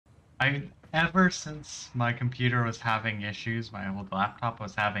Ever since my computer was having issues, my old laptop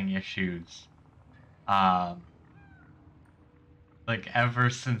was having issues. Um, like ever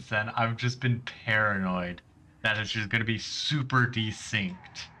since then, I've just been paranoid that it's just gonna be super desynced.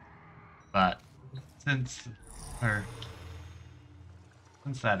 But since, or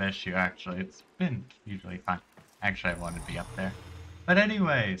since that issue, actually, it's been usually fine. Actually, I wanted to be up there. But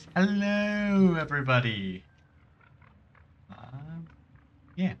anyways, hello everybody. Um,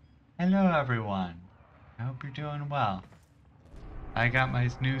 yeah, hello everyone. I hope you're doing well. I got my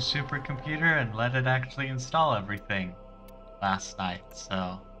new supercomputer and let it actually install everything last night,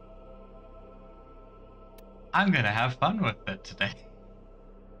 so I'm gonna have fun with it today.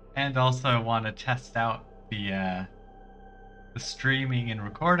 And also I want to test out the streaming and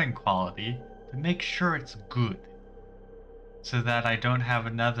recording quality to make sure it's good, so that I don't have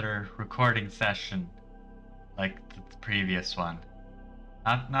another recording session like the previous one.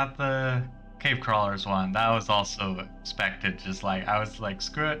 Not the cave crawlers one. That was also expected. Just like I was like,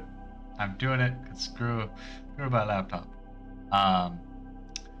 screw it, I'm doing it. 'Cause screw my laptop. Um,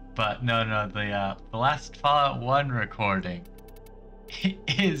 but no, the last Fallout 1 recording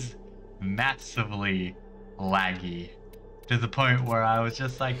is massively laggy to the point where I was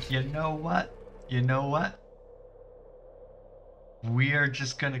just like, you know what? You know what? We are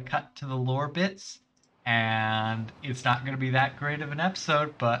just gonna cut to the lore bits, and it's not gonna be that great of an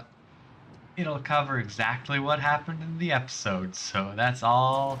episode, but it'll cover exactly what happened in the episode, so that's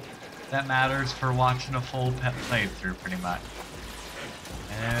all that matters for watching a full playthrough, pretty much.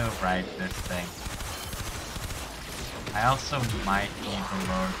 Oh, right, this thing. I also might need to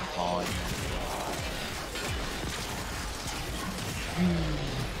lower the volume.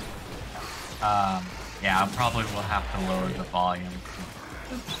 Yeah, I probably will have to lower the volume.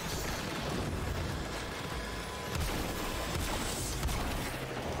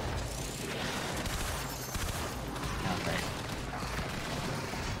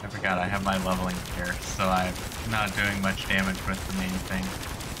 I forgot I have my leveling here, so I'm not doing much damage with the main thing.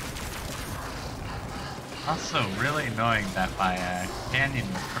 Also, really annoying that my companion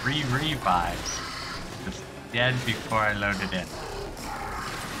with 3 revives is dead before I load it in.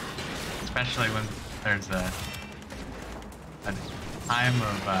 Especially when there's a time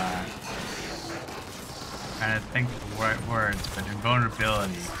of, trying to think of the right words, but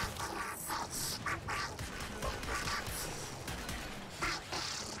invulnerability.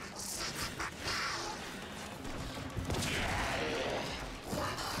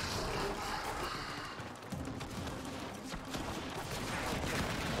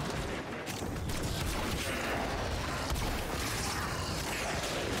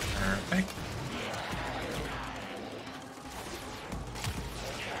 Perfect.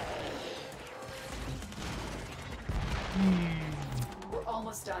 We're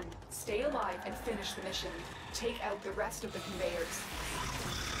almost done. Stay alive and finish the mission. Take out the rest of the conveyors.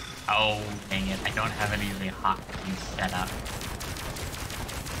 Oh, dang it. I don't have any of the hotkeys set up.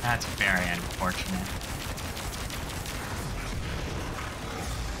 That's very unfortunate.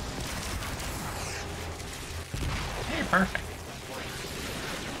 Hey, perfect.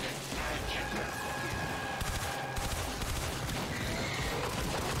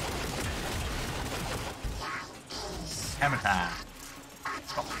 Hammer time.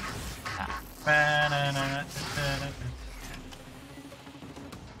 Let's go.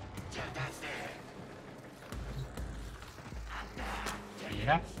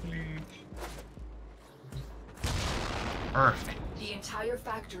 Yeah, please. Perfect. The entire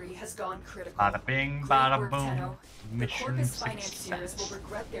factory has gone critical. Bada bing, Great bada work, boom. Tenno. The Mission Corpus financiers success. will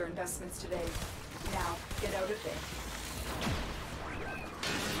regret their investments today. Now, get out of there.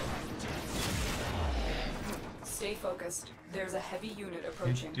 Stay focused. There's a heavy unit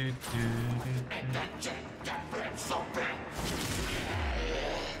approaching.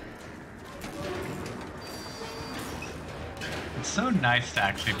 It's so nice to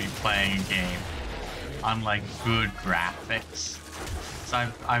actually be playing a game on like good graphics. So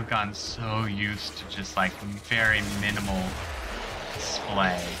I've gotten so used to just like very minimal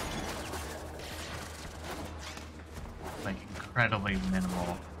display. Like incredibly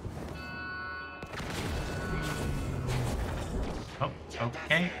minimal. Oh,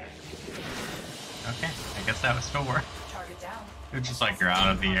 okay. Okay, I guess that was still work. Target down. It's just like you're out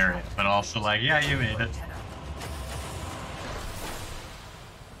of the area, but also like, yeah, you made it.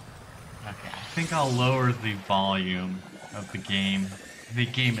 Okay, I think I'll lower the volume of the game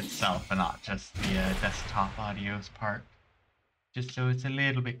itself, and not just the desktop audio's part. Just so it's a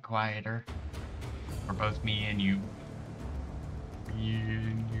little bit quieter for both me and you. Me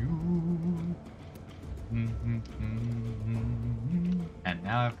and you. And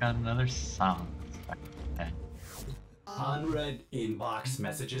now I've got another song. Unread inbox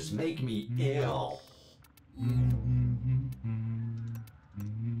messages make me ill.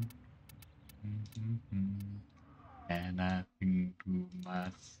 And I think to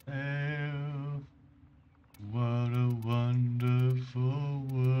myself, what a wonderful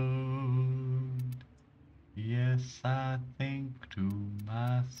world. Yes, I think to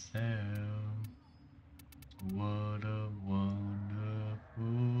myself, what a wonderful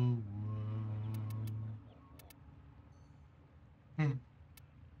world.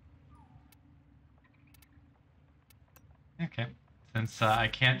 Okay. Since I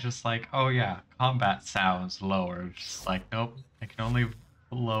can't just like, oh yeah, combat sounds lower. Just like, nope, I can only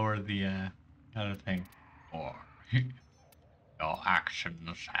lower the other thing. Or your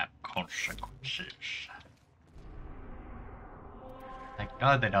actions have consequences. Like,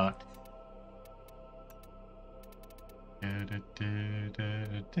 no, they don't.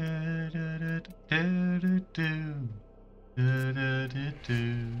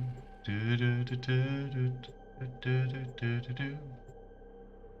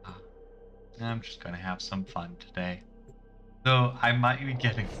 I'm just gonna have some fun today. Though I might be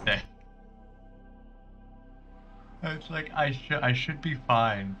getting sick. It's like I should be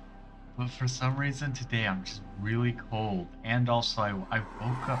fine. But for some reason today I'm just really cold. And also I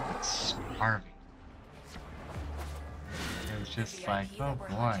woke up starving. It was just like, oh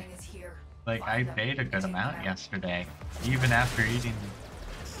boy. Like I ate a good amount yesterday. Even after eating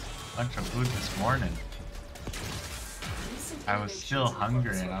a bunch of food this morning. I was still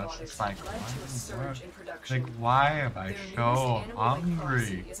hungry and I was just like, why am I so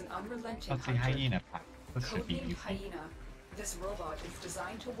hungry? What's the hyena pack? This should be easy. This robot is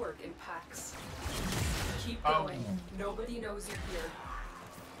designed to work in packs. Keep going. Nobody knows you're here.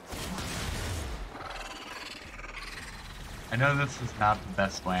 I know this is not the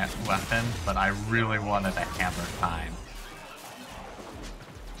best weapon, but I really wanted a hammer time.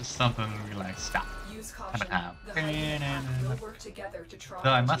 Just something to be like, stop.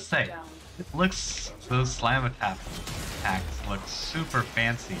 Though I must say, it looks, those slam attacks look super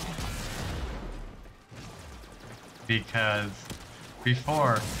fancy. Because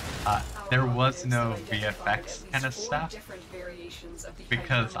before, there was no VFX kind of stuff.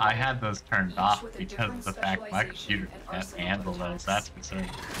 Because I had those turned off because of the fact my computer can't handle those, that's for certain.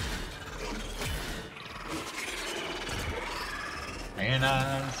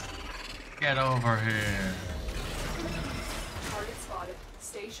 Hyenas, get over here. Target spotted.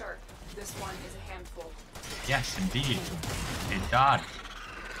 Stay sharp. This one is a handful. Yes, indeed. It dodged.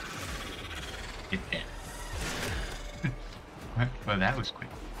 It did. Well, that was quick.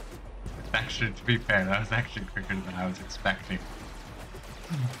 Actually, to be fair, that was actually quicker than I was expecting.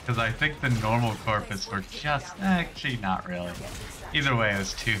 Because I think the normal corpus were just... Actually, not really. Either way, it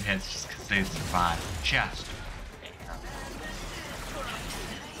was 2 hits just because they survived. Just...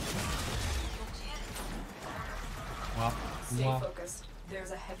 Stay focused.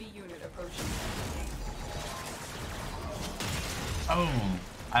 There's a heavy unit approaching. Oh,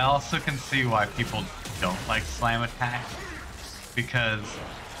 I also can see why people don't like slam attack. Because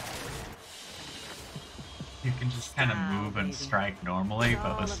you can just kind of move and strike normally,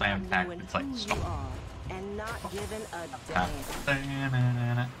 but with slam attack, it's like stop. And not given a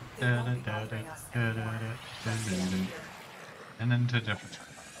And then to different.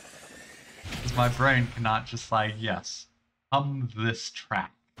 Because my brain cannot just like, yes, hum this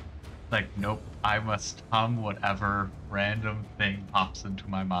track. Like, nope, I must hum whatever random thing pops into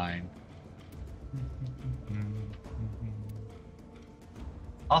my mind.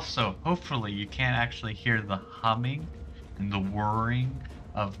 Also, hopefully you can't actually hear the humming and the whirring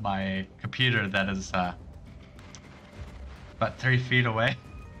of my computer that is about 3 feet away.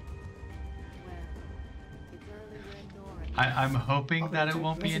 I'm hoping that it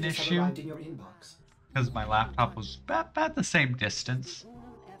won't be an issue, because my laptop was about the same distance.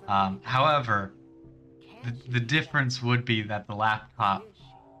 However, the difference would be that the laptop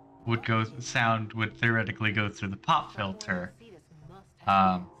would sound would theoretically go through the pop filter,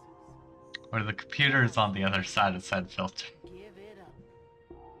 where the computer is on the other side of said filter.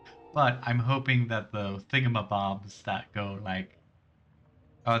 But I'm hoping that the thingamabobs that go like,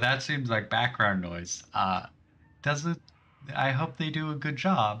 oh, that seems like background noise, I hope they do a good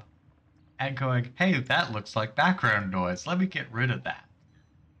job at going, hey, that looks like background noise, let me get rid of that.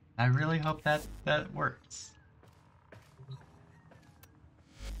 I really hope that works.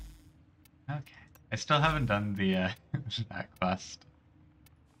 Okay, I still haven't done the that quest.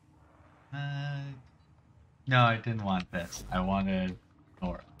 No, I didn't want this. I wanted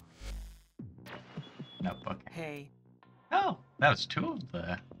Nora. Nope, okay. Hey. Oh, that was two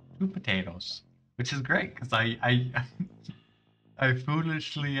potatoes, which is great because I I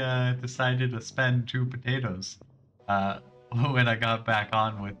foolishly decided to spend 2 potatoes when I got back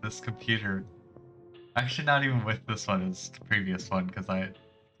on with this computer. Actually, not even with this one, it's the previous one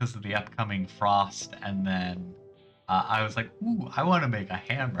because of the upcoming frost, and then I was like, ooh, I want to make a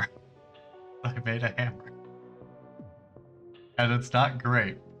hammer. I made a hammer, and it's not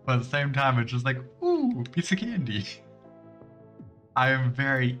great, but at the same time, it's just like, ooh, piece of candy. I am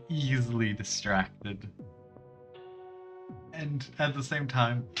very easily distracted. And at the same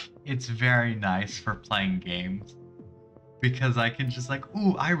time, it's very nice for playing games. Because I can just like,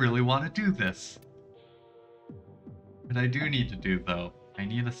 ooh, I really want to do this. What I do need to do though, I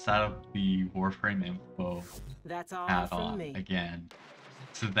need to set up the Warframe info That's all add-on from me. again.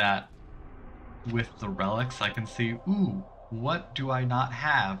 So that with the relics I can see, ooh, what do I not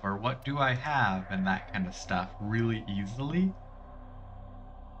have? Or what do I have? And that kind of stuff really easily.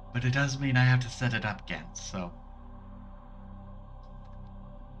 But it does mean I have to set it up again, so.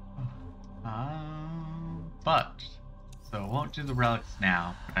 So I won't do the relics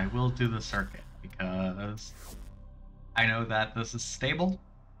now, but I will do the circuit because I know that this is stable.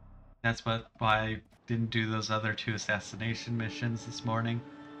 That's why I didn't do those other 2 assassination missions this morning.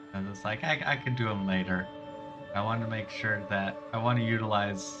 And it's like, I could do them later. I wanted to make sure that I wanted to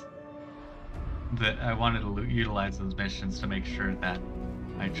utilize those missions to make sure that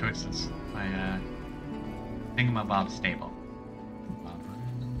my choices, my thingamabob's stable.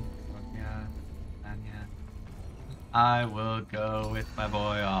 I will go with my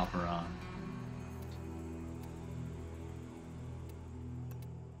boy Oberon.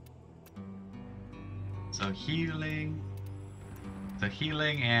 So healing,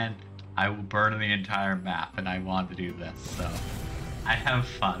 and I will burn the entire map, and I want to do this, so I have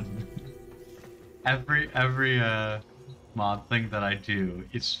fun. every mod thing that I do,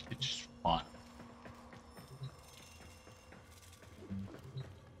 it's just fun.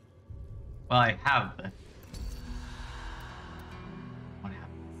 Well, I have this. What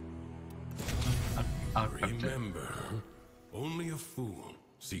happened? Remember, only a fool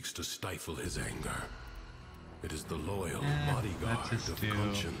seeks to stifle his anger. It is the loyal bodyguard of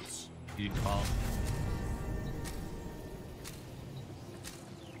conscience. Default.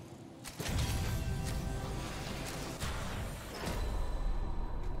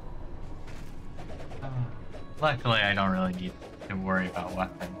 Luckily, I don't really need to worry about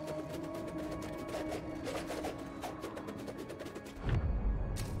weapons.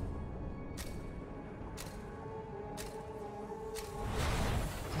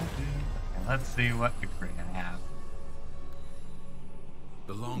 Let's see what degree I have.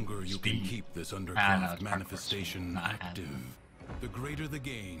 The longer you can keep this undercroft manifestation active, the greater the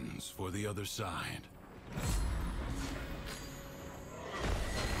gains for the other side.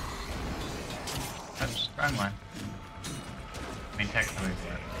 Oops, wrong one. I mean, technically,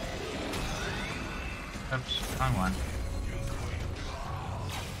 oops, wrong one.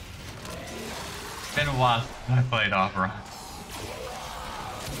 It's been a while since I played Opera.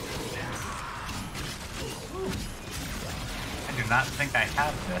 I do not think I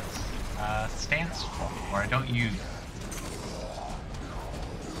have this stance for, or I don't use it.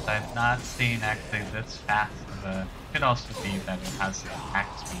 I've not seen actually this fast of a... Could also be that it has the attack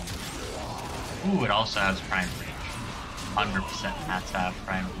speed. Ooh, it also has prime reach. 100% has to have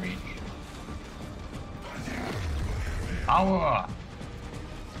prime reach. Power!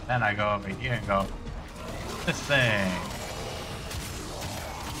 Then I go over here and go, this thing!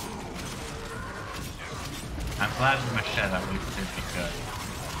 I'm glad the machete at least did be good.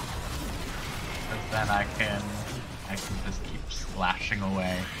 Because then I can just keep slashing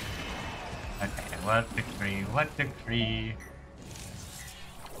away. Okay, what degree? What degree?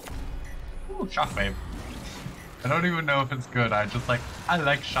 Ooh, shockwave. I don't even know if it's good. I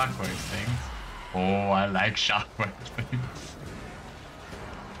like shockwave things. Oh, I like shockwave things.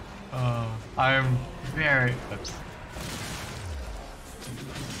 Oh, I'm very... Oops.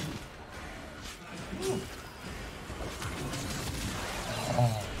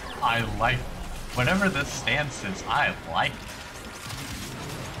 Oh, I like... Whatever this stance is, I like it.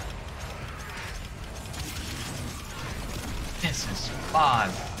 This is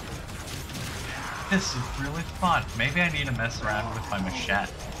fun. This is really fun. Maybe I need to mess around with my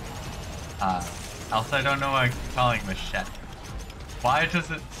machete. Else I don't know why I'm calling machete. Why does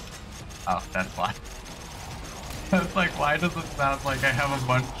it... Oh, that's why. It's like, why does it sound like I have a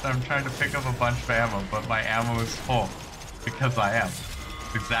bunch... I'm trying to pick up a bunch of ammo, but my ammo is full. Because I am.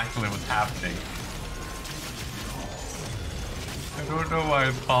 It's exactly what's happening. I don't know why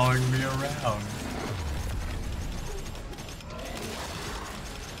it's following me around.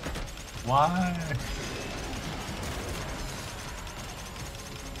 Why?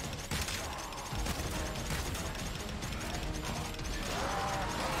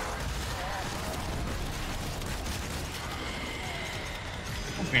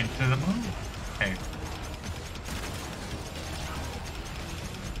 Into the moon. Okay.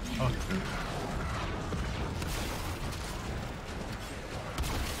 Oh, dude.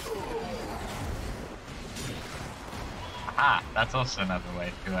 Ah, that's also another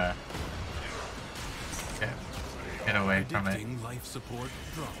way to get away from it. Life support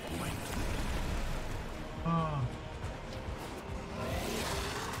drop point. Oh.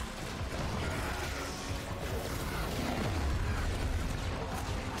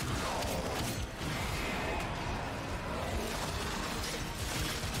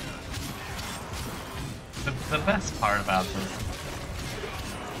 The best part about this,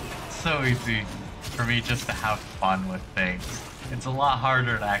 it's so easy for me just to have fun with things. It's a lot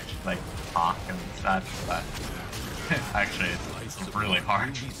harder to actually like talk and such, but actually it's really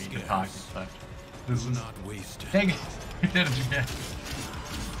hard for me to talk and such. This is not wasted. Dang it! I did it again.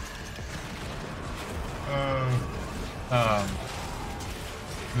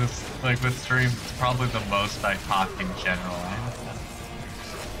 This like with streams, it's probably the most I talk in general.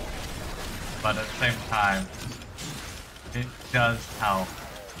 But at the same time, it does help.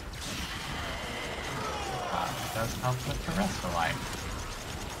 It does help with the rest of life.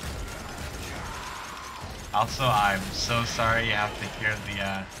 Also, I'm so sorry you have to hear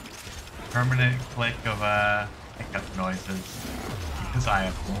the permanent click of hiccup noises, because I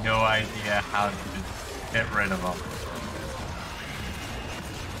have no idea how to get rid of them.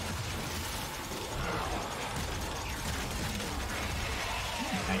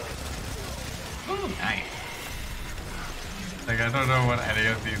 Ooh, nice. Like, I don't know what any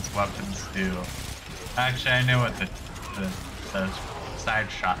of these weapons do. Actually, I know what the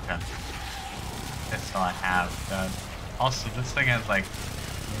side shotgun pistol I have does. Also, this thing has, like,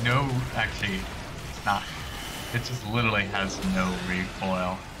 no... Actually, it's not. It just literally has no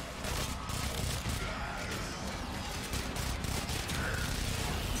recoil.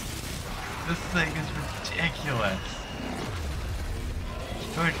 This thing is ridiculous.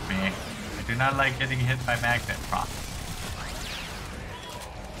 Push me. I do not like getting hit by magnet procs.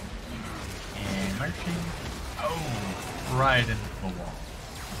 And marching. Oh, right into the wall.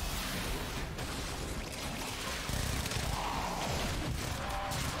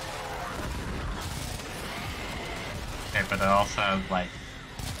 Okay, but it also has like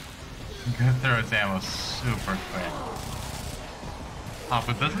go through its ammo super quick. Oh,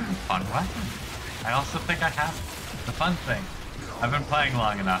 but this is a fun weapon. I also think I have the fun thing. I've been playing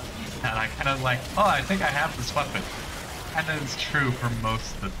long enough, and I kind of like, oh, I think I have this weapon. And it's true for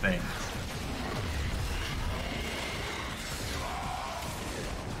most of the things.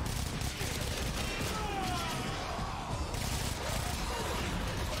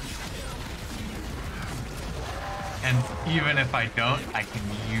 And even if I don't, I can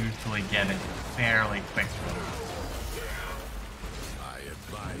usually get it fairly quickly. I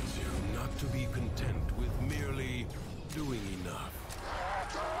advise you not to be content with merely doing enough.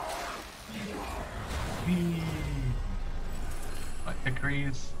 What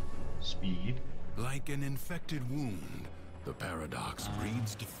degrees? Speed. Like an infected wound, the paradox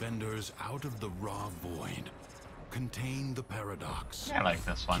breeds defenders out of the raw void. Contain the paradox. Yeah, I like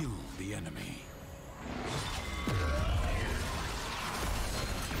this one. Kill the enemy.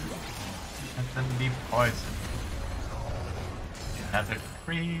 Let them be poisoned. Another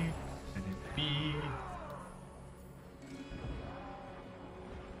degree. Let it be.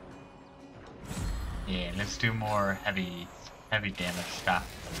 Yeah, let's do more heavy damage stuff.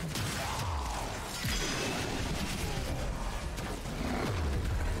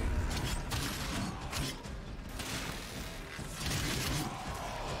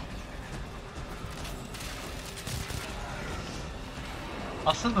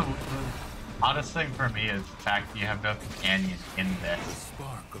 Also, the oddest thing for me is the fact that you have no companion in The this.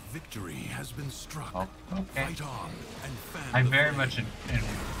 spark of victory has been struck. Oh, okay. Fight on and fan I the very flame. much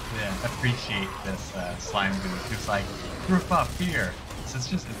appreciate this slime goo. It's like, group up here. It's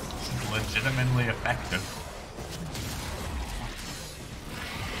just legitimately effective.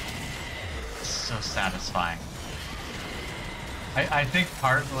 So satisfying. I think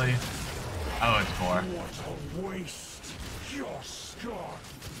partly... Oh, it's 4. What a waste! Your scar.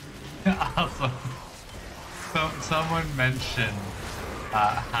 Also, someone mentioned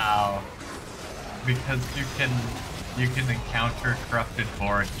how because you can encounter corrupted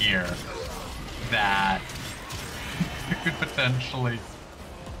boar here, that you could potentially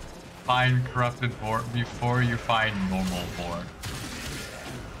find corrupted boar before you find normal boar.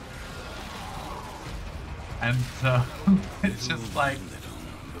 And so it's just like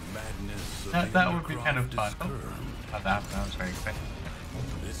that would be kind of fun. Oh, that was very quick.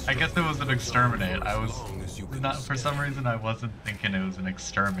 I guess it was an exterminate. I was not, for some reason I wasn't thinking it was an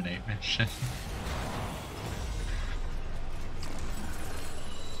exterminate mission.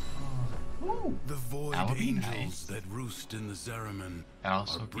 The void That would be angels nice. that roost in the Zeraman That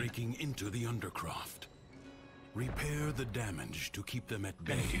also are would be breaking into the Undercroft. Repair the damage to keep them at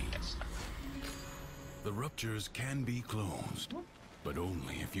bay. Yes. The ruptures can be closed, but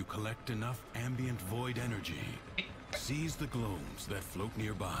only if you collect enough ambient void energy. Seize the globes that float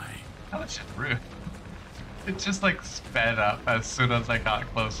nearby. That was just rude. It just like sped up as soon as I got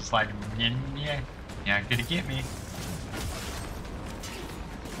close. It's like, yeah, you're gonna get me.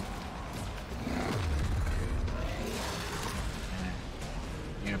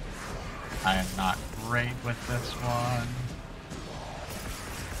 Yep. I am not great with this one.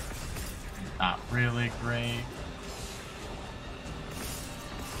 Not really great.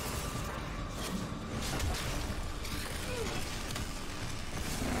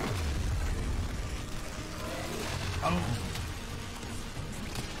 Oh.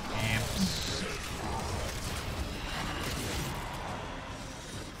 Amps.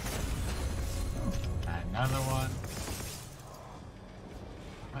 Another one.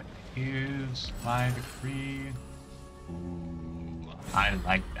 What is my decree? Ooh, I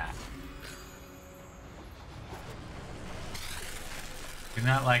like that. Do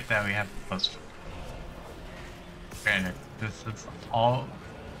not like that we have to post. Granted, this is all.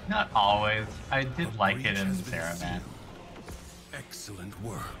 Not always. I did like it in Zeraman. Excellent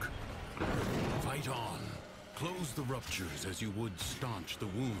work. Fight on. Close the ruptures as you would staunch the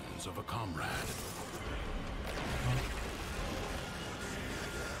wounds of a comrade.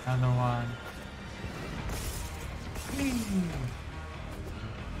 Another one.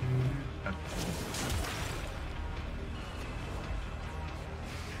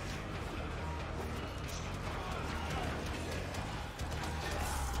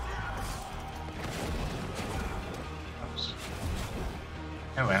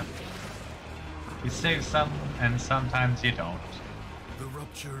 Oh well. You save some, and sometimes you don't. The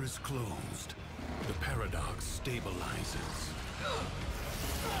rupture is closed. The paradox stabilizes.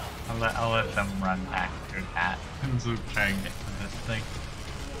 I'll let them run back through that and try and get to this thing.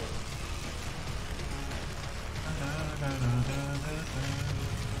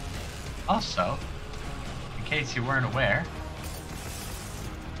 Also, in case you weren't aware,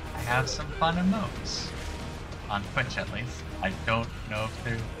 I have some fun emotes. On Twitch, at least. I don't know if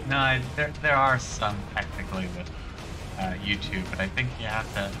there's... No, there are some technically with YouTube, but I think you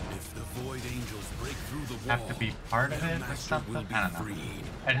have to... If the void angels break through the wall, have to be part of it or something? I don't know.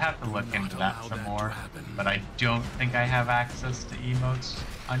 I'd have to look into that some more, but I don't think I have access to emotes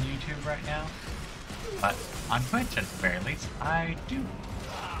on YouTube right now. But on Twitch, at the very least, I do.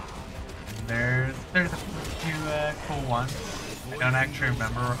 There's a few cool ones. I don't actually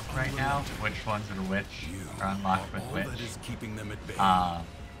remember right now which ones are which are unlocked with which.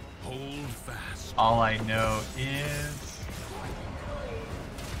 Hold fast. All I know is...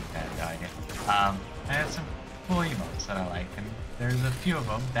 I have some cool emotes that I like, and there's a few of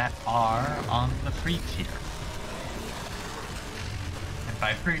them that are on the free tier. And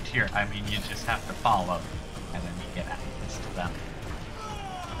by free tier, I mean you just have to follow, and then you get access to them.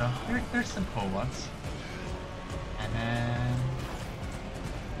 So there's some cool ones. And then...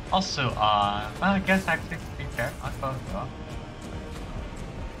 Also, well, I guess actually, to be fair, on both of them,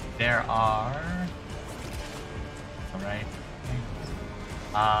 there are... Alright.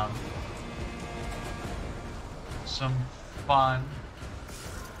 Some fun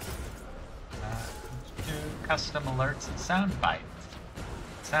custom alerts and sound bites.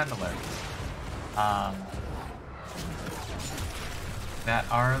 Sound alerts. That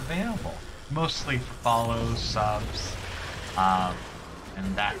are available. Mostly for follows, subs,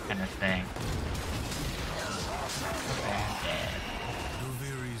 and that kind of thing.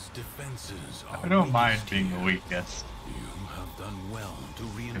 Defenses I don't mind being the weakest. You have done well to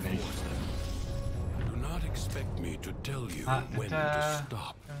reinforce them. Do not expect me to tell you when to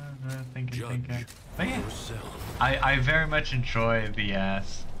stop. Judge But yeah, yourself. I very much enjoy the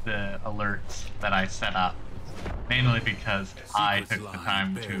alerts that I set up, mainly because I took the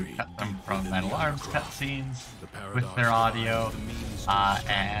time to cut them from Metal Arms cutscenes with their audio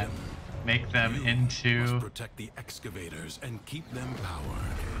and make them into Protect the excavators and keep them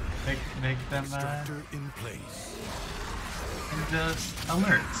powered. make them Extractor in place. into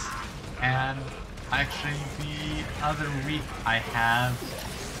alerts. And actually, the other week I have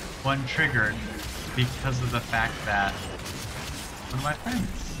one triggered because of the fact that one of my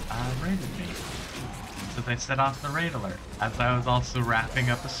friends raided me. so they set off the raid alert as I was also wrapping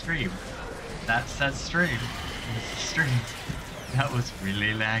up a stream. That said stream. It's a stream. That was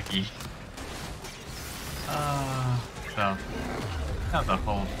really laggy. So, not the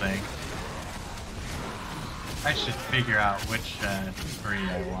whole thing. I should figure out which tree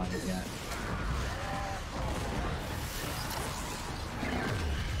I want to get.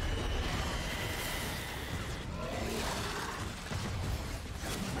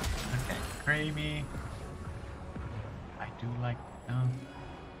 Okay, creamy. I do like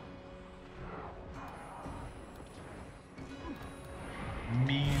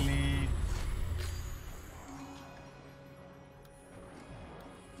mealy.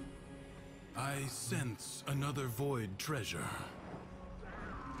 I sense another void treasure.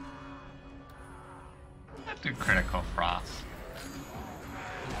 Let's do critical frost.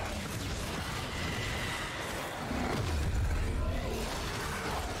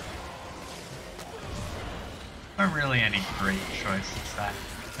 Not really any great choices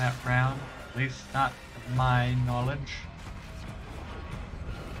that round, at least not of my knowledge.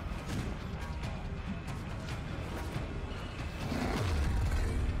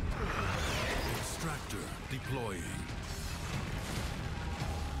 Extractor deploying.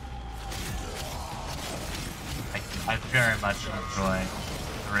 I very much enjoy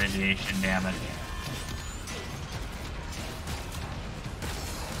radiation damage.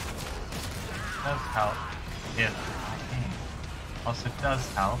 Does help if I aim. Also does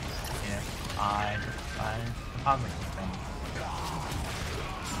help if I deposit things.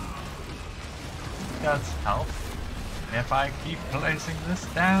 Does help if I keep placing this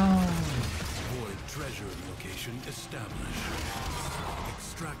down. Void treasure location established.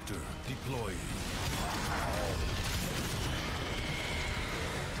 Extractor deploying.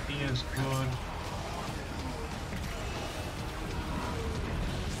 He is good.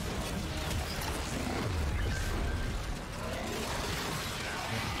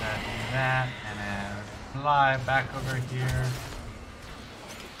 Do that, and then fly back over here.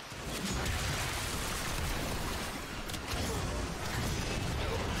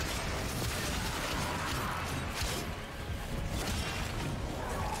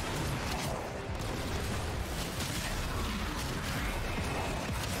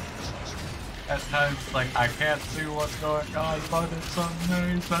 At times, like, I can't see what's going on, but it's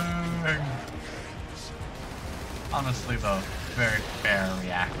amazing! Honestly, though, very fair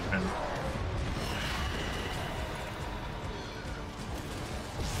reaction.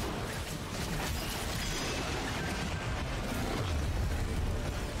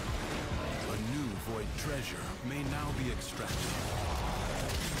 A new void treasure may now be extracted.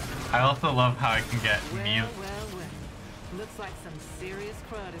 I also love how I can get melee. Looks like some serious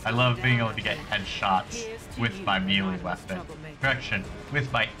crud is I love going being down able to get here. headshots Here's to with you, my melee mindless weapon. troublemaker. Correction,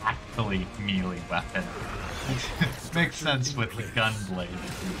 with my actually melee weapon. Makes sense with the gun blades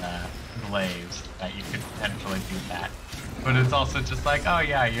and glaives that you could potentially do that. But it's also just like, oh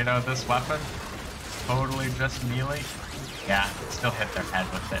yeah, you know, this weapon, totally just melee. Yeah, still hit their head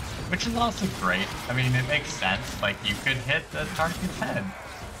with it. Which is also great. I mean, it makes sense. Like, you could hit the target's head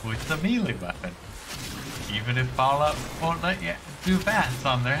with the melee weapon. Even if Fallout won't let you do bats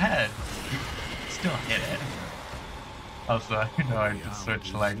on their head, you still hit it. Also, you know, I just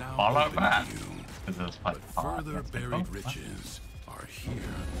switched like Fallout bats. Because it was like Fallout Further bats. buried riches are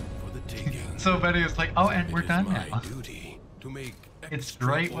here for the taking. So Betty was like, oh, and we're It is done my now. duty to make It's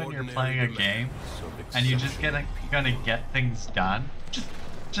great when you're playing a game demands of and you just exceptional gonna get things done.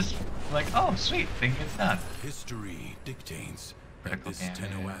 Just like, oh, sweet, thing gets done. History dictates that Critical this damage.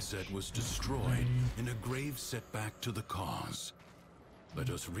 Tenno asset was destroyed in a grave setback to the cause. Let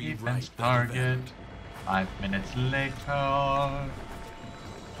us Defense rewrite that target. event. 5 minutes later.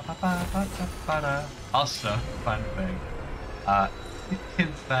 Ba-ba-ba-ba-ba-ba. Also, fun thing,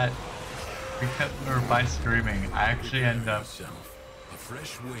 is that because or by streaming, I actually end up Yourself. A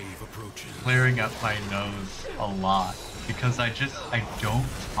fresh wave approaches. clearing up my nose a lot because I don't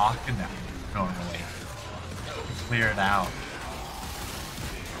talk enough normally to clear it out.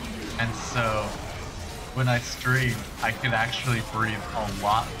 And so when I stream, I can actually breathe a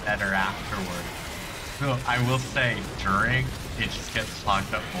lot better afterwards. So I will say during, it just gets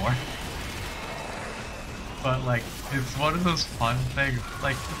clogged up more. But like, it's one of those fun things,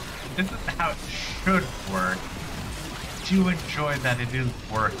 like, this is how it should work. Do enjoy that it is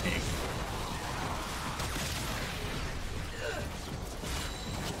working.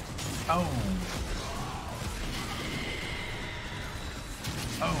 Oh.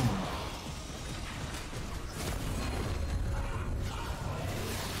 Oh.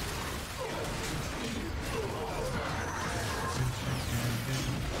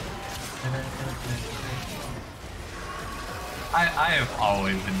 I have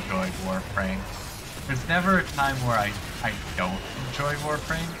always enjoyed Warframe. There's never a time where I don't enjoy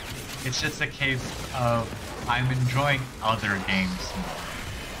Warframe. It's just a case of I'm enjoying other games more.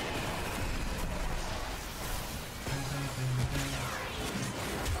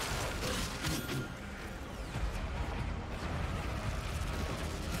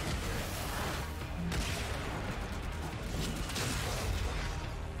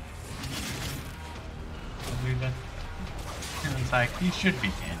 It's like, you should be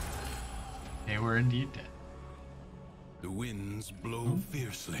dead. They were indeed dead. The winds blow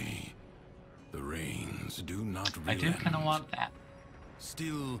fiercely. The rains do not relent. I do kind of want that.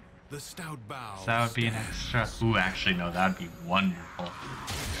 Still, the stout bough. So that would be an extra. Ooh, actually, no, that'd be wonderful.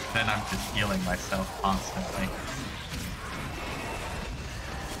 Then I'm just healing myself constantly.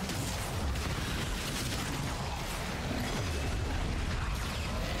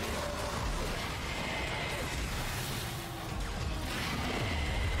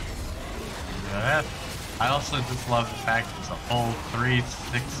 I also just love the fact there's a whole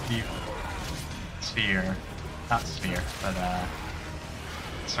 360 sphere. Not sphere, but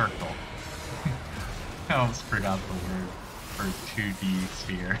circle. I almost forgot the word for 2D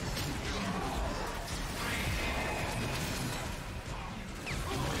sphere.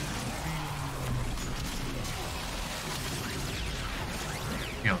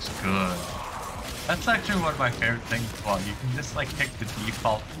 Feels good. That's actually one of my favorite things as well. You can just like pick the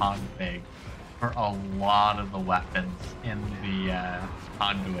default config for a lot of the weapons in the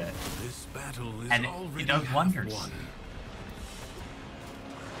conduit. This battle is and it does wonders. won.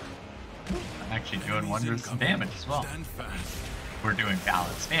 I'm actually doing wonders and damage as well. Stand fast. We're doing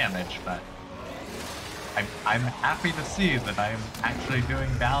balanced damage, but I'm happy to see that I'm actually doing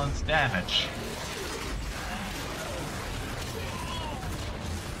balanced damage.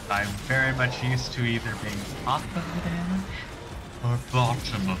 I'm very much used to either being top of the damage or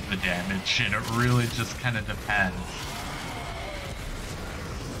bottom of the damage, and it really just kind of depends.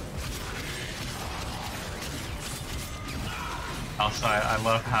 Also, I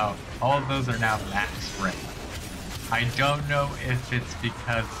love how all of those are now max rank. I don't know if it's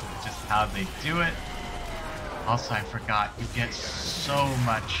because of just how they do it. Also, I forgot, you get so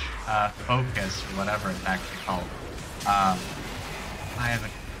much focus, or whatever it's actually called.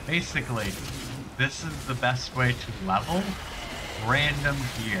 Basically, this is the best way to level random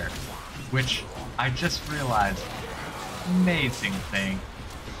gear, which I just realized, amazing thing.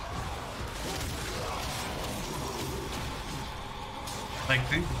 Like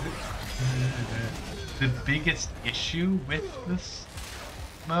the biggest issue with this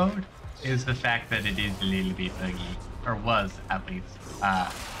mode is the fact that it is a little bit buggy, or was at least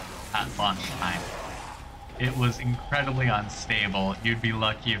at launch time. It was incredibly unstable. You'd be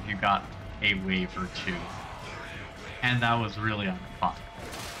lucky if you got a wave or two. And that was really unfun.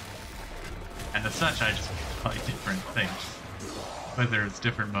 And as such, I just play different things. Whether it's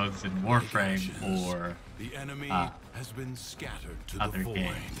different modes in Warframe or the enemy has been scattered to other the void.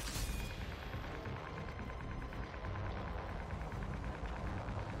 games.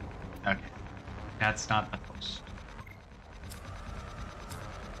 Okay. That's not the host.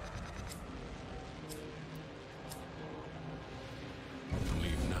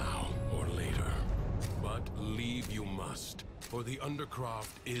 Leave now or later. But leave you must, for the Undercroft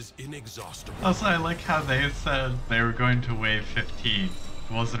is inexhaustible. Also, I like how they said they were going to wave 15. It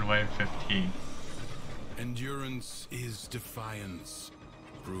wasn't wave 15. Endurance is defiance.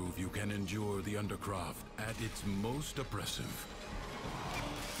 Prove you can endure the Undercroft at its most oppressive.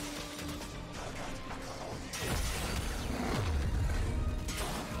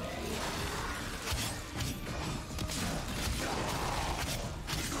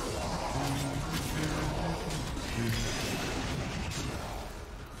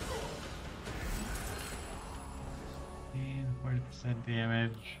 And 40%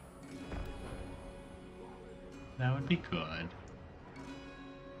 damage. That would be good.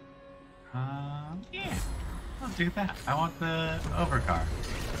 Yeah, I'll do that. I want the overcar.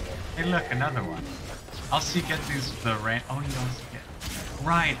 Hey, look, another one. Also, you get these the ran. Oh, you also get.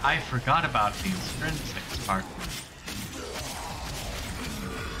 Right, I forgot about the intrinsics part.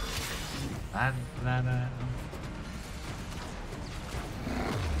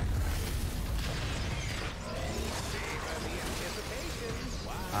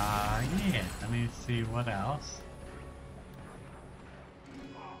 Yeah. Let me see what else.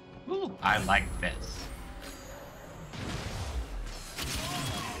 Ooh, I like this.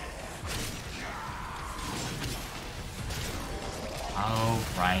 Oh,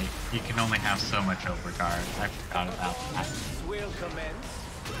 right. You can only have so much overguard. I forgot about that. Will commence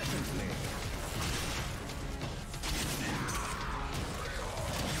presently.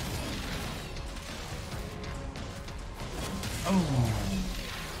 Oh.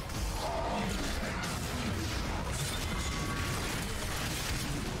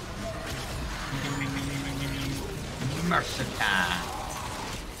 Mercita.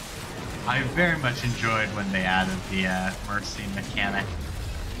 I very much enjoyed when they added the mercy mechanic.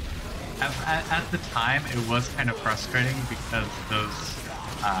 At the time, it was kind of frustrating because those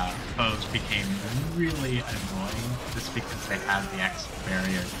foes became really annoying just because they had the extra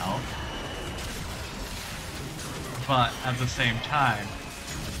barrier of health. But at the same time,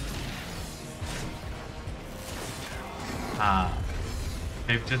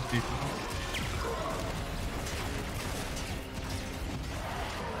 they've just been...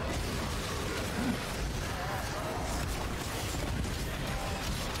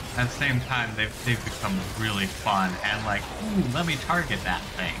 At the same time, they've become really fun and like, ooh, let me target that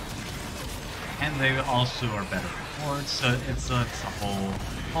thing. And they also are better rewards, so it's a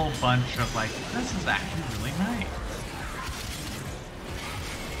whole bunch of like, this is actually really nice.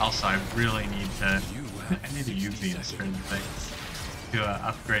 Also, I really need to use the intrinsics to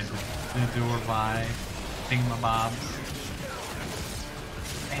upgrade the door by thingamabobs.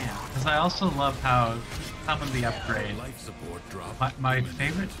 Man, because I also love how some of the upgrades. My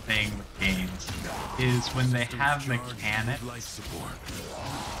favorite thing with games is when they have mechanics.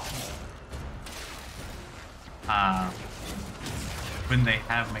 When they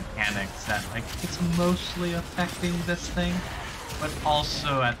have mechanics that like it's mostly affecting this thing, but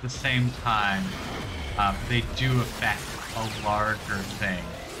also at the same time they do affect a larger thing.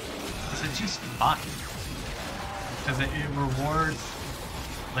 Because it's just fun. Because it rewards.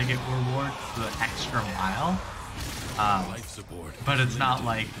 Like, it rewards the extra mile, but it's not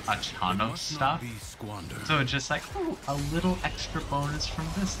like a ton of stuff, so it's just like, ooh, a little extra bonus from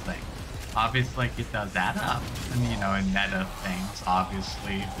this thing. Obviously, like, it does add up, and you know, in meta things,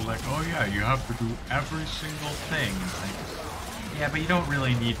 obviously, like, oh yeah, you have to do every single thing. It's like, yeah, but you don't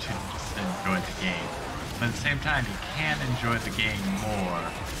really need to just enjoy the game. But at the same time, you can enjoy the game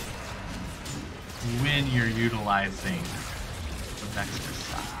more when you're utilizing extra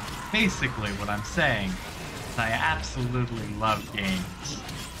stuff. Basically, what I'm saying is I absolutely love games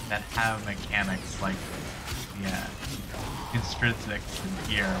that have mechanics like the intrinsics in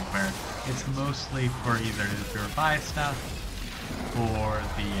here, where it's mostly for either the purify stuff or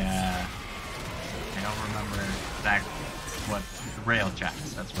the I don't remember exactly what the rail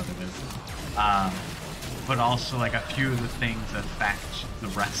jacks. That's what it is. But also like a few of the things that affect the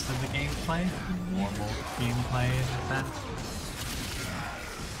rest of the gameplay, the normal gameplay in a sense.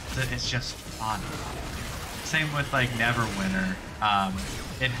 It's just fun. Same with like Neverwinter.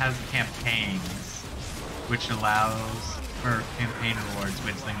 It has campaigns, which allows for campaign rewards,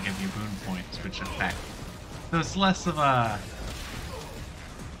 which then give you boon points, which affect. So it's less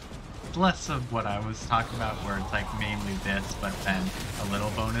of what I was talking about, where it's like mainly this, but then a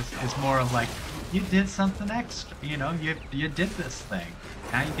little bonus. It's more of like you did something extra. You know, you did this thing.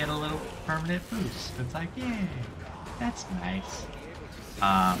 Now you get a little permanent boost. It's like, yay, that's nice.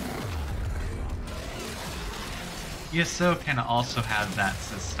 ESO can also have that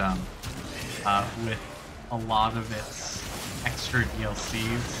system with a lot of its extra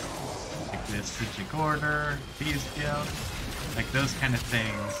DLCs, like the Sigic Order, Thieves Guild, like those kind of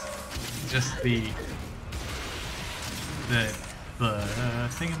things. Just the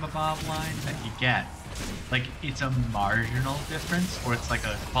thingamabob line that you get, like it's a marginal difference, or it's like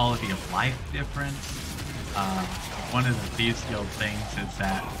a quality of life difference. One of the Thieves Guild things is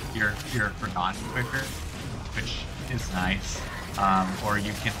that you're forgotten quicker, which is nice. Or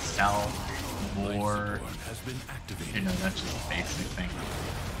you can sell more. You know, that's just a basic thing.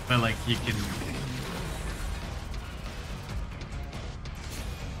 But like you can.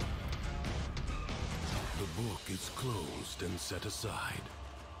 The book is closed and set aside.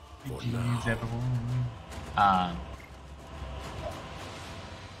 For now.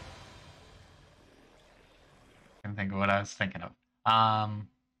 I can think of what I was thinking of.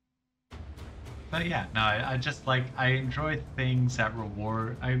 But yeah, no, I just like, I enjoy things that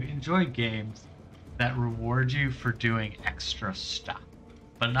reward, I enjoy games that reward you for doing extra stuff,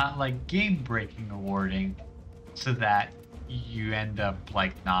 but not like game-breaking rewarding, so that you end up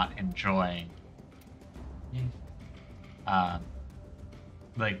like not enjoying,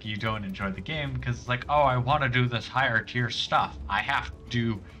 like you don't enjoy the game because it's like, oh, I want to do this higher tier stuff. I have to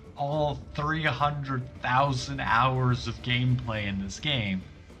do all 300,000 hours of gameplay in this game.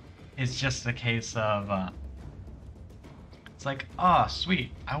 It's just a case of, it's like, oh,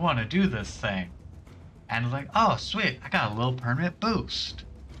 sweet, I want to do this thing. And it's like, oh, sweet, I got a little permanent boost.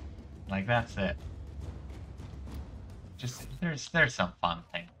 Like, that's it. Just, there's some fun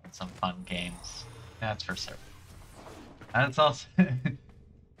things and some fun games. That's for certain. That's also,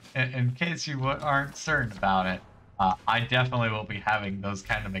 in case you aren't certain about it, I definitely will be having those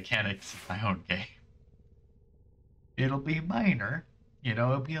kind of mechanics in my own game. It'll be minor, you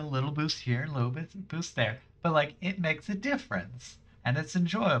know, it'll be a little boost here, a little bit boost there, but like it makes a difference and it's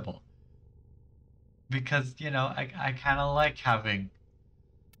enjoyable because you know I kind of like having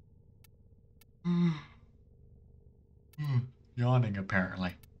yawning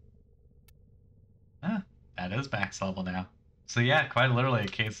apparently. Huh, that is max level now. So yeah, quite literally a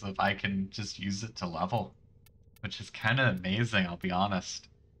case of I can just use it to level, which is kind of amazing, I'll be honest.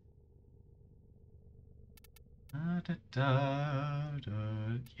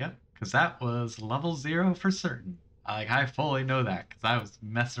 Yep, because that was level 0 for certain. Like, I fully know that, because I was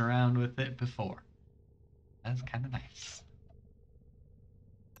messing around with it before. That's kind of nice.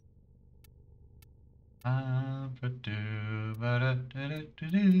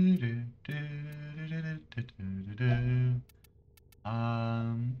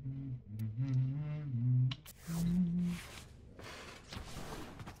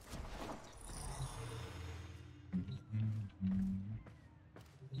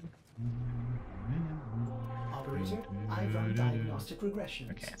 Operator, I've run diagnostic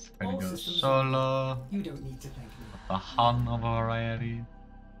regressions. Okay, so we're All gonna go systems solo. You don't need to thank me. The Han of variety.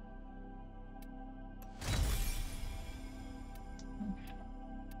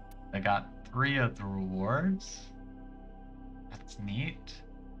 I got 3 of the rewards. That's neat.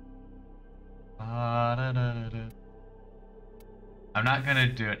 I'm not gonna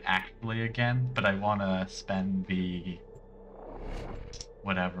do it actually again, but I want to spend the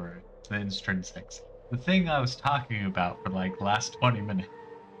whatever, the intrinsics. The thing I was talking about for like last 20 minutes.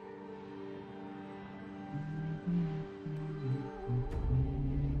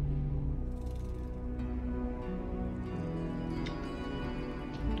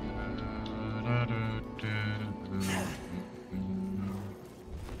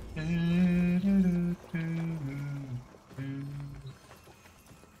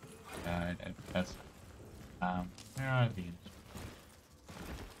 That's where are these?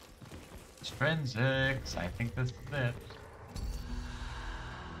 Extrinsics, I think this is it.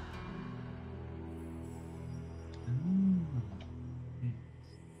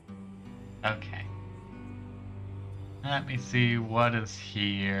 Okay. Let me see what is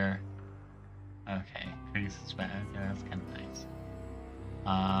here. Okay, increases bad. Yeah, that's kind of nice.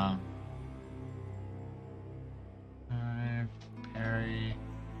 5 parry.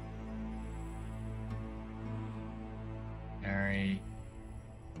 Parry.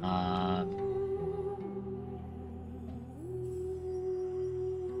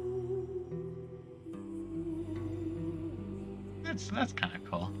 That's kind of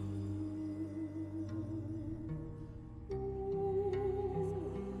cool.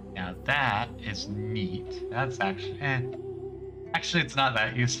 Now that is neat. That's actually, actually it's not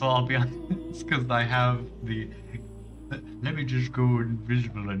that useful, I'll be honest, because I have the let me just go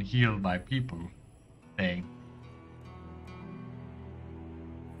invisible and heal my people thing.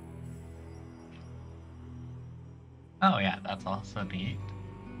 Oh yeah, that's also neat.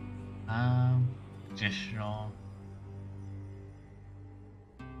 Additional.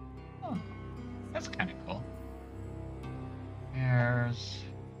 Oh, that's kind of cool. There's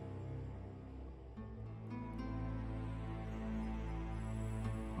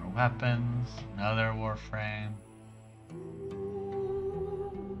more weapons, another Warframe.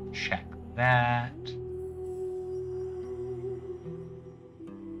 Check that.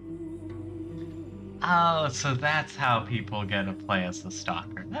 Oh, so that's how people get to play as the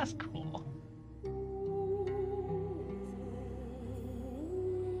Stalker. That's cool.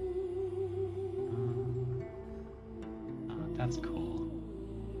 Oh, that's cool.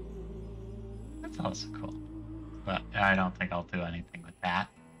 That's also cool. But I don't think I'll do anything with that.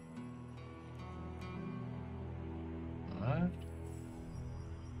 What?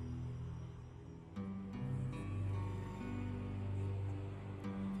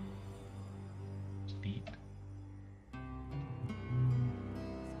 Neat.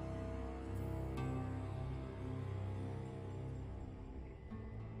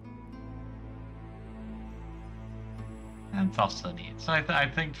 That's also neat. So I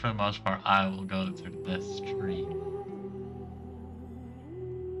think for the most part I will go through this tree.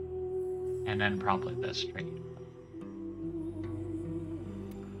 And then probably this tree.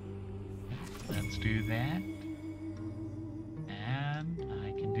 Let's do that. And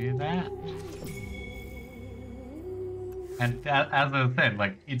I can do that. And as I was saying,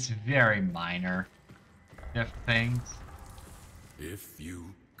 like, it's very minor things. If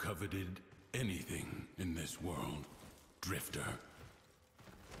you coveted anything in this world, Drifter,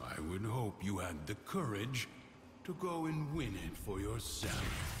 I would hope you had the courage to to go and win it for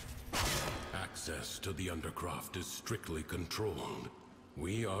yourself. Access to the Undercroft is strictly controlled.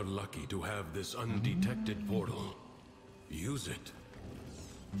 We are lucky to have this undetected portal. Use it.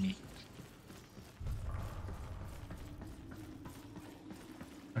 Neat.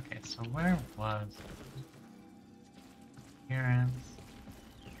 Okay, so where was appearance?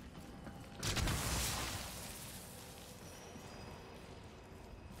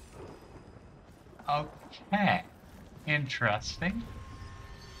 Okay, interesting.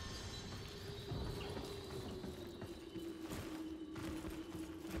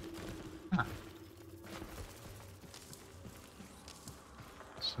 Huh.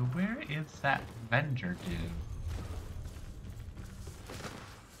 So where is that vendor dude?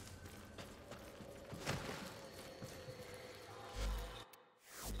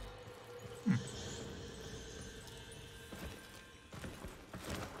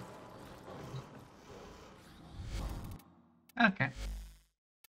 Okay.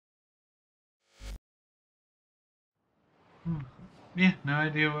 Yeah, no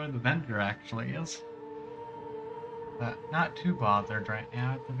idea where the vendor actually is. But not too bothered right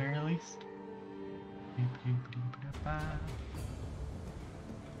now at the very least.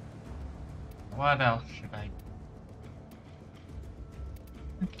 What else should I...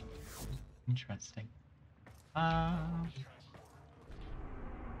 Okay. Interesting.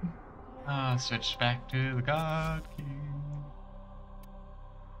 Switch back to the God King.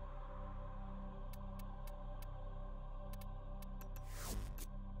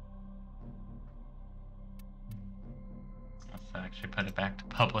 Let's actually put it back to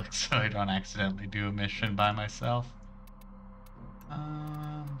public so I don't accidentally do a mission by myself.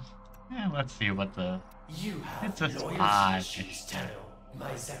 Yeah, let's see what the... You have It's a loyalty spy issues, Taro.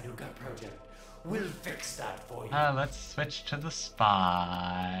 My Zanuka project will fix that for you. Let's switch to the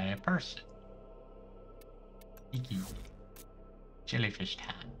spy person. Iki. Jellyfish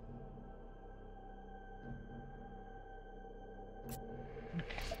time.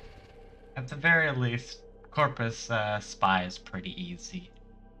 Okay. At the very least, Corpus spy is pretty easy.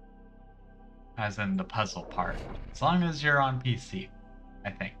 As in the puzzle part. As long as you're on PC, I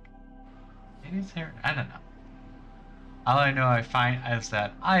think. Maybe it's here. I don't know. All I know is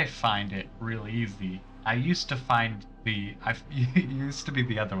that I find it really easy. I used to find it used to be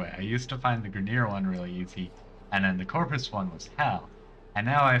the other way. I used to find the Grenier one really easy, and then the Corpus one was hell. And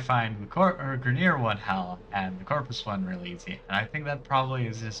now I find the Grenier one hell, and the Corpus one really easy. And I think that probably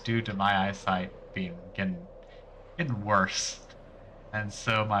is just due to my eyesight being getting worse. And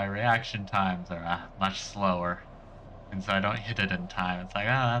so my reaction times are much slower. And so I don't hit it in time. It's like,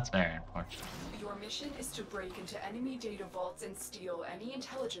 oh, that's very unfortunate. Your mission is to break into enemy data vaults and steal any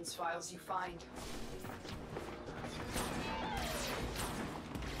intelligence files you find.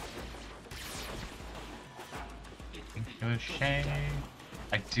 Crochet.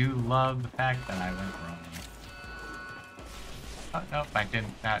 I do love the fact that I went wrong. Oh, nope, I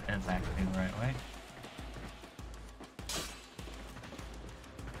didn't. That is actually the right way.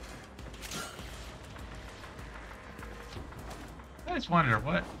 I always wonder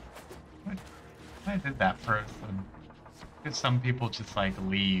why I did that first. Because some people just like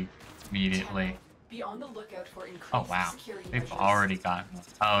leave immediately. Be on the lookout for increased Oh wow, security they've measures. already gotten.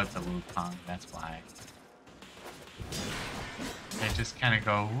 Oh, it's a Wukong. That's why. They just kind of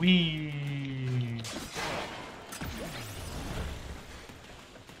go wee.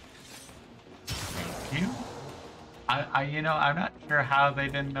 Thank you. You know, I'm not sure how they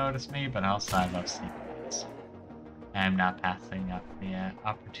didn't notice me, but also I love secrets. I'm not passing up the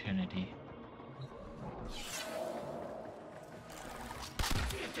opportunity.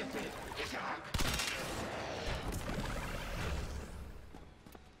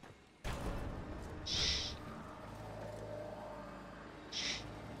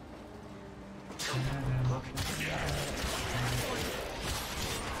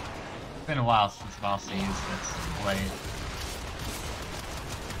 It's been a while since I've also used this blade.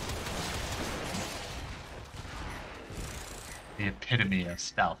 The epitome of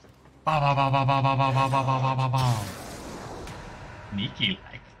stealth. Ba ba ba ba ba ba ba ba ba ba ba ba. Sneaky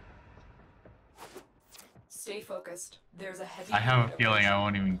like. Stay focused. There's a heavy. I have a load feeling I approaching.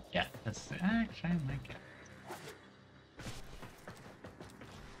 won't even get this. Actually, I might get it.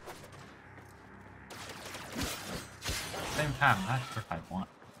 Same time, I'm not sure if I want.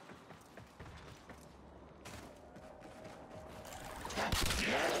 I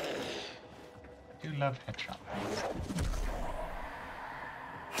do love headshot plays.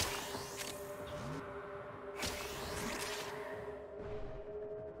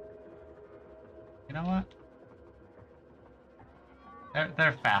 You know what?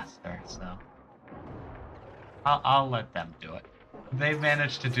 They're faster, so. I'll let them do it. They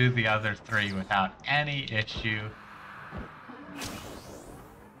managed to do the other 3 without any issue.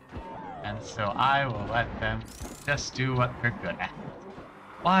 And so I will let them just do what they're good at.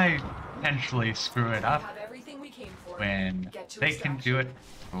 Why potentially screw it up Have everything we came for. when Get to they can do it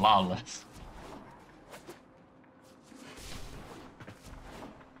flawless?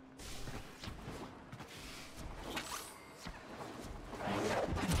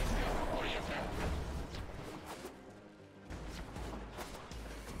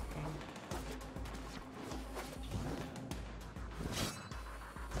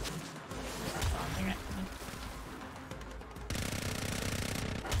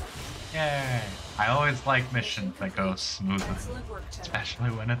 Yay! I always like missions that go smoothly, Excellent work, Ted. especially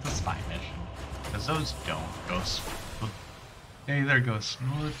when it's a spy mission, because those don't go smoothly. They either go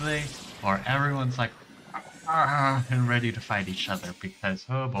smoothly, or everyone's like, and ready to fight each other, because,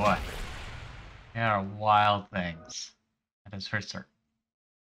 oh boy, they are wild things. That is for certain.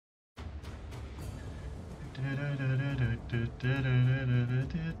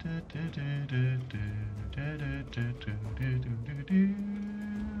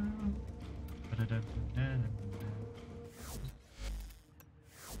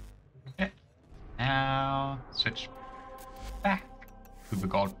 Okay, now switch back to the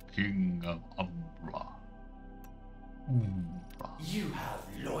God King of Umbra. You have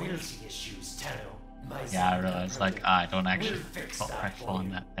loyalty issues, Tenno. My Yeah, I realized, like, I don't actually We'll fix assault that rifle for on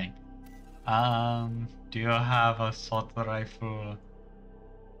you. that thing. Do you have a assault rifle?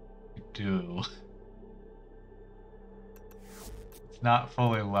 You do. It's not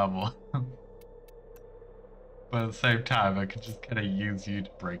fully level. But at the same time, I could just kind of use you to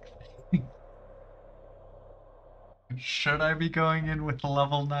break things. Should I be going in with the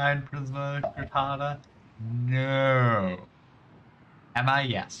level 9 Prisma Katana? No. Am I?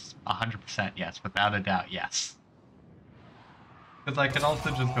 Yes. 100% yes. Without a doubt, yes. Because I could also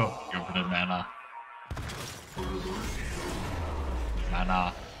just go, give it a mana.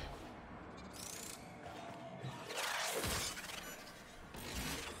 Mana.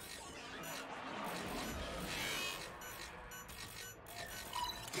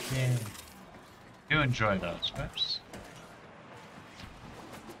 Yeah. Do enjoy those whips.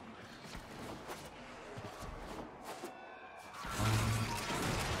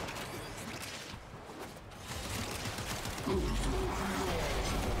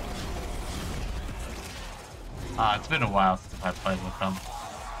 It's been a while since I played with him.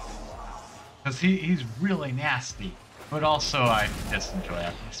 Because he's really nasty, but also I just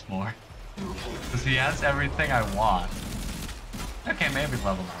enjoy this more. Because he has everything I want. Okay, maybe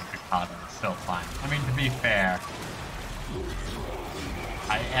level 9 Katana is still fine. I mean, to be fair,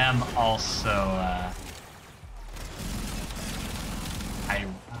 I am also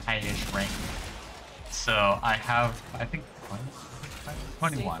high-ish ranked. So I have, I think,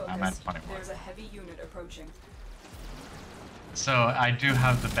 21. I'm at 21. There's a heavy unit approaching. So I do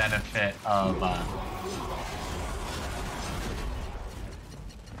have the benefit of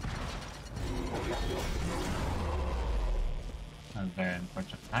very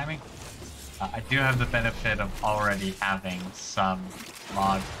unfortunate timing. I do have the benefit of already having some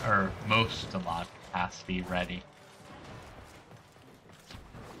mod, or most of mod capacity ready.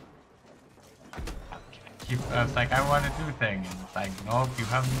 Okay. I was like, I want to do things, and it's like, nope, you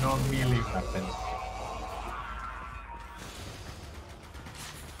have no melee weapon.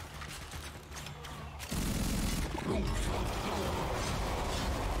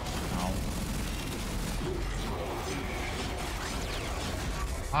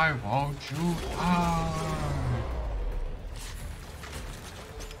 I want you die.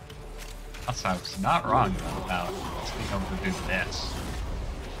 Also, I was not wrong though about being able to do this.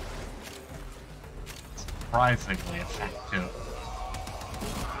 Surprisingly effective.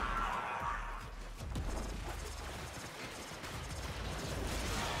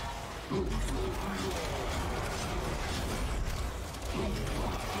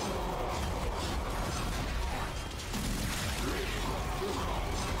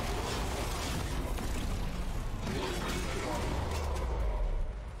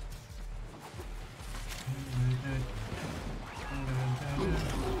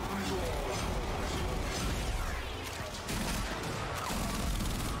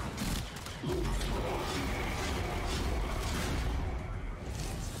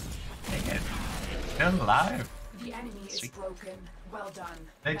 Still alive. The enemy is broken. Well done.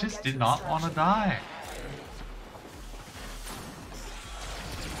 They Now just get did to not want to extraction. die.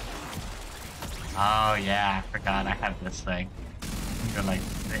 Oh yeah, I forgot I have this thing. You're like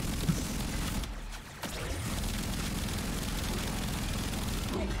this.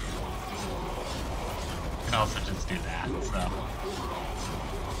 can also just do that, so.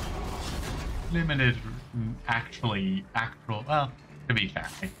 Limited, well, to be fair,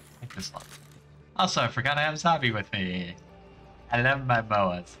 I just love it. Also, I forgot I have Zabi with me. I love my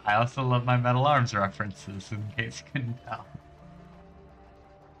boas. I also love my Metal Arms references, in case you couldn't tell.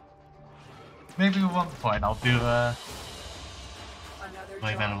 Maybe at one point I'll do a...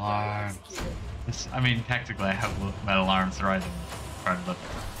 play Metal Arms. I mean, technically I have Metal Arms right in front of it,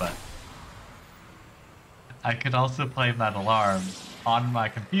 but... I could also play Metal Arms on my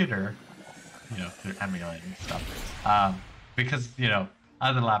computer, you know, through emulating stuff. Because, you know,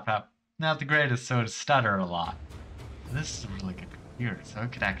 on the laptop, not the greatest, so it would stutter a lot. This is a really good computer, so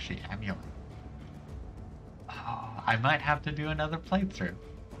it could actually emulate. Oh, I might have to do another playthrough.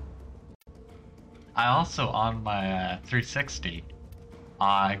 I also, on my 360,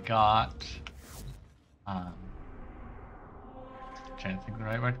 I got... trying to think of the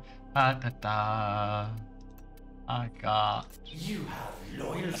right word. I got... You have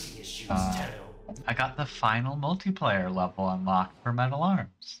loyalty issues, Tenno. I got the final multiplayer level unlocked for Metal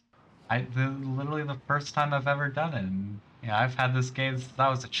Arms. Literally the first time I've ever done it. And, you know, I've had this game since I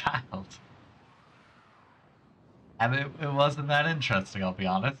was a child. And it wasn't that interesting, I'll be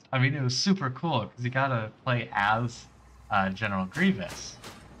honest. I mean, it was super cool, because you gotta play as General Grievous.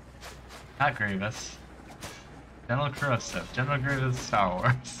 Not Grievous. General Corrosive. General Grievous Star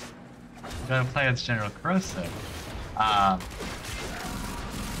Wars. You gotta play as General Corrosive.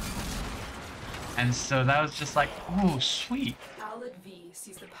 And so that was just like, ooh, sweet. Alec V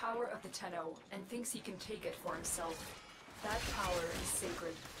sees the power of the Tenno and thinks he can take it for himself. That power is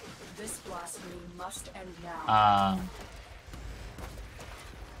sacred. This blasphemy must end now.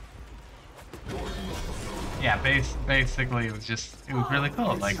 Yeah, basically it was really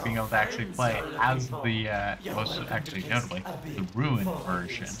cool, like being able to actually play as the, most actually notably, the Ruined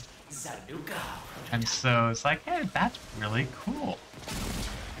version. And so it's like, hey, that's really cool.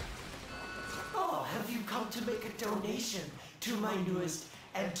 Oh, have you come to make a donation to my newest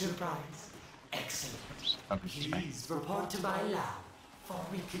enterprise? Excellent. Please report to my lab for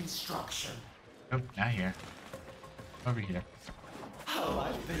reconstruction. Nope, not here. Over here. Oh,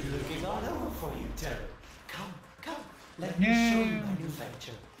 I've been looking all over for you, Terry. Come, let me show you my new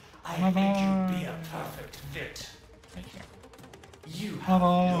venture. I think you'd be a perfect fit. Right here. You have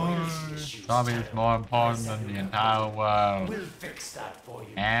loyalty issues, Zombie's more important than the entire world. We'll fix that for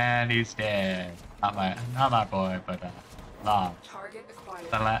you. And he's dead. Not my boy, but Lon. Target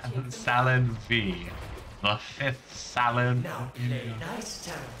acquired. Salad V. The fifth salad. Now play nice,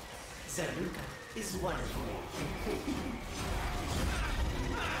 Terry. Zaluka is wonderful.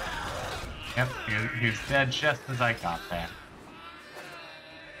 Yep, he's dead just as I got there.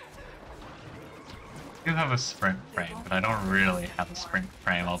 I do have a sprint frame, but I don't really have a sprint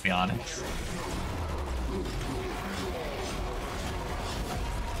frame, I'll be honest.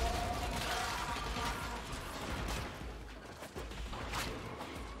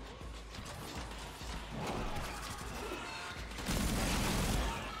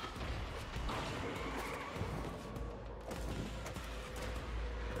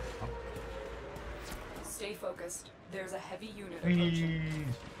 Stay focused. There's a heavy unit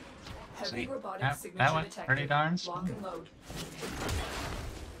approaching. Heavy robotic signature that one, detected. pretty darn Lock and load.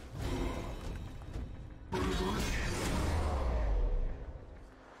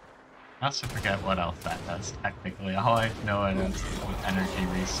 I also forget what else that does, technically. All I know it is energy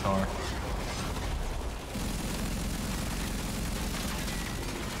restore.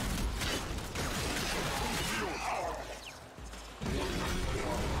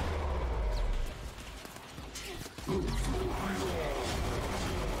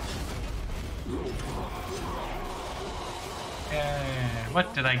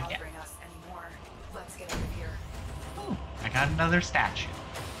 What did I get? Let's get out of here. Ooh, I got another statue.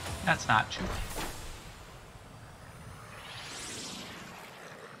 That's not too bad.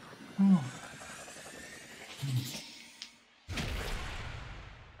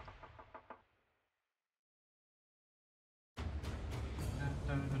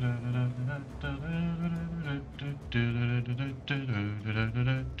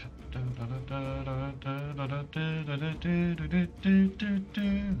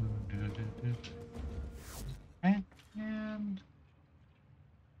 And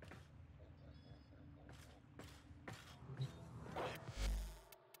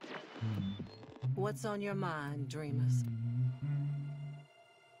What's on your mind, dreamers?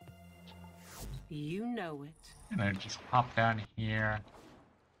 You know it. and I just pop down here.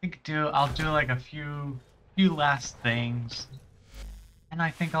 I'll do like a few last things, and I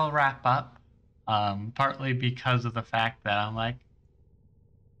think I'll wrap up. Partly because of the fact that I'm like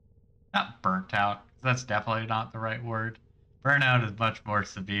not burnt out. That's definitely not the right word. Burnout is much more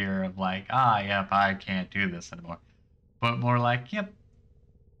severe of like, yep, I can't do this anymore. But more like, yep,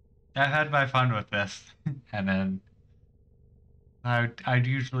 I've had my fun with this. And then I'd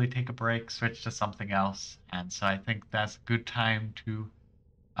usually take a break, switch to something else. And so I think that's a good time to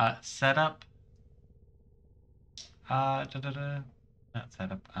set up, not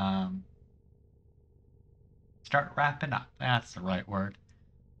set up, start wrapping up. That's the right word.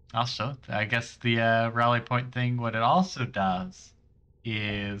 Also, I guess the rally point thing, what it also does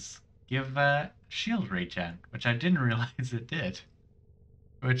is give shield regen, which I didn't realize it did.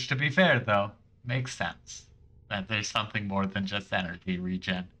 Which, to be fair, though, makes sense. That there's something more than just energy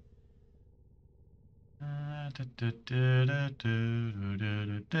regen.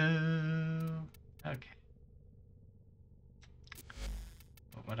 Okay.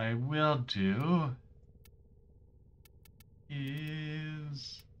 But what I will do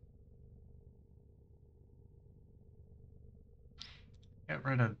is get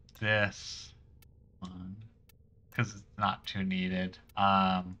rid of this one because it's not too needed.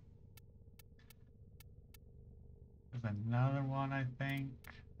 There's another one, I think.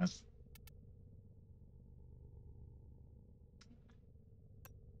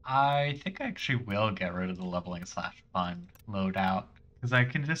 I think I actually will get rid of the leveling / fun loadout because I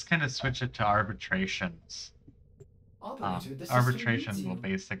can just kind of switch it to arbitrations. Arbitrations will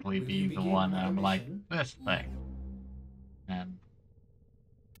basically be the one I'm like, this thing. And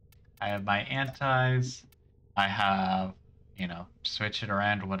I have my antis. I have, switch it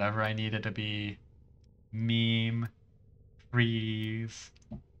around to whatever I need it to be. Meme, freeze,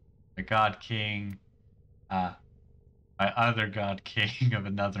 the God King, my other God King of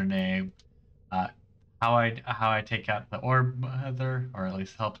another name. How I take out the Orb Mother, or at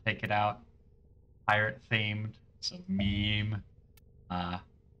least help take it out. Pirate themed, so meme,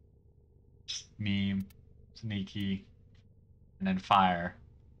 just meme, sneaky, and then fire.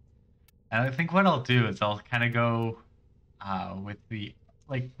 And I think what I'll do is I'll kind of go with the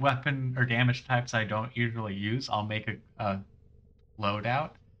weapon or damage types I don't usually use. I'll make a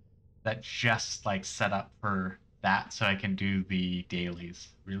loadout that just set up for that so I can do the dailies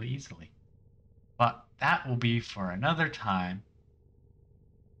really easily. But that will be for another time.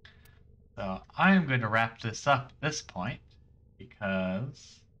 So I am going to wrap this up at this point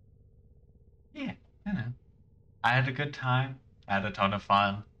because, yeah, I had a good time. I had a ton of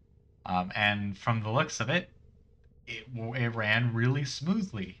fun. And from the looks of it, it ran really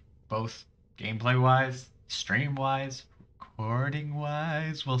smoothly, both gameplay-wise, stream-wise,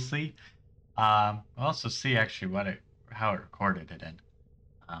 recording-wise. We'll see. We'll also see actually how it recorded it in,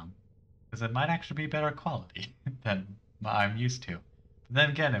 because it might actually be better quality than I'm used to. But then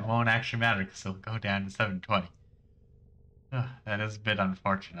again, it won't actually matter because it'll go down to 720. That is a bit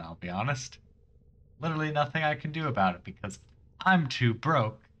unfortunate, I'll be honest. Literally nothing I can do about it because I'm too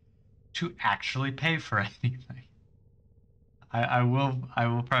broke to actually pay for anything. I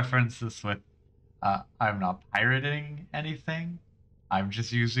will preference this with I'm not pirating anything. I'm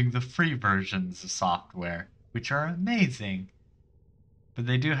just using the free versions of software, which are amazing. But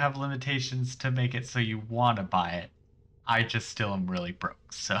they do have limitations to make it so you want to buy it. I just still am really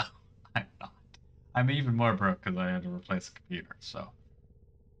broke, so I'm not. I'm even more broke because I had to replace a computer, so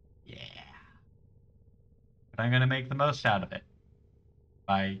yeah. But I'm going to make the most out of it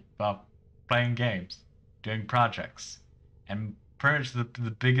by, playing games, doing projects, and pretty much the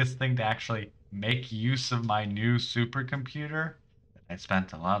biggest thing to actually make use of my new supercomputer that I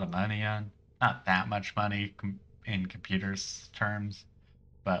spent a lot of money on. Not that much money in computers terms,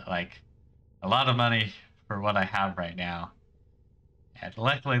 but a lot of money for what I have right now. And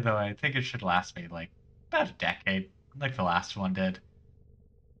luckily, though, I think it should last me about a decade, like the last one did.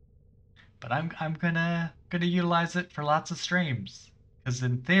 But I'm gonna utilize it for lots of streams, because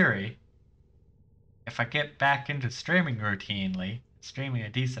in theory, if I get back into streaming routinely, streaming a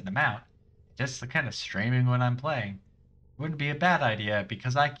decent amount, just the kind of streaming when I'm playing, wouldn't be a bad idea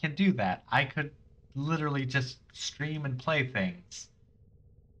because I can do that. I could literally just stream and play things.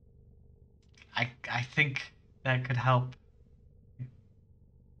 I think that could help.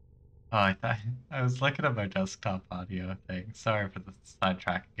 Oh, I was looking at my desktop audio thing. Sorry for the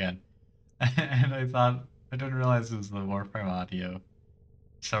sidetrack again. And I didn't realize it was the Warframe audio.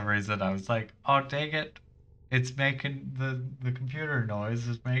 For some reason I was like, oh dang it, it's making the computer noise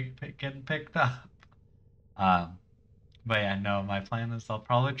is getting picked up. But yeah, no, my plan is I'll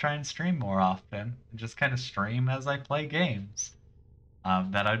probably try and stream more often and just kind of stream as I play games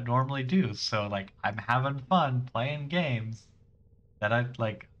that I normally do. So I'm having fun playing games that I'm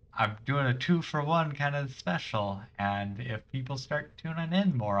doing a 2-for-1 kind of special, and if people start tuning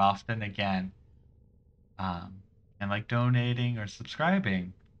in more often again, And like donating or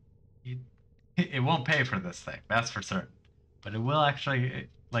subscribing, it won't pay for this thing, that's for certain. But it will actually,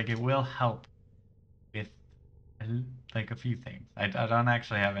 like, it will help with like a few things. I don't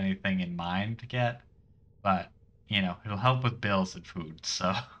actually have anything in mind to get, but you know, it'll help with bills and food,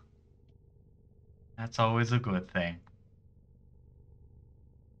 so that's always a good thing.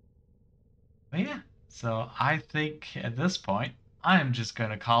 But yeah, so I think at this point I'm just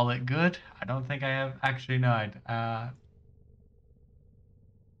gonna call it good. I don't think I have actually no.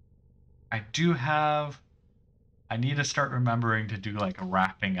 I do have. I need to start remembering to do like a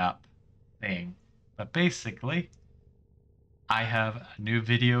wrapping up thing, but basically, I have a new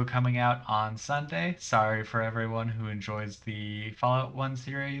video coming out on Sunday. Sorry for everyone who enjoys the Fallout 1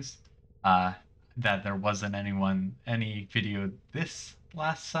 series. That there wasn't any video this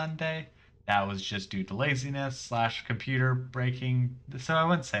last Sunday. That was just due to laziness / computer breaking. So I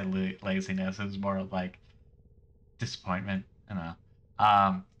wouldn't say laziness. It was more like disappointment. I don't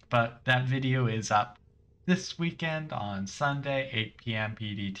know. But that video is up this weekend on Sunday, 8 p.m.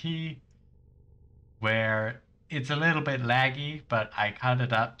 PDT, where it's a little bit laggy, but I cut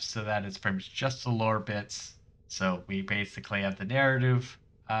it up so that it's pretty much just the lore bits. So we basically have the narrative.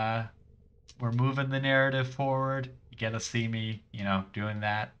 We're moving the narrative forward. You get to see me, you know, doing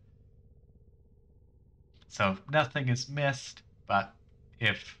that. So nothing is missed, but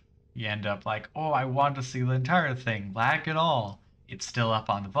if you end up like, oh, I want to see the entire thing, lag it all, it's still up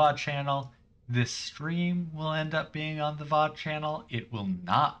on the VoD channel. This stream will end up being on the VoD channel. It will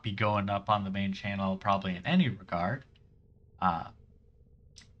not be going up on the main channel probably in any regard.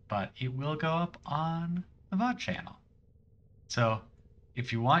 But it will go up on the VoD channel. So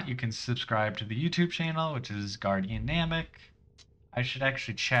if you want, you can subscribe to the YouTube channel, which is Guardian Namek. I should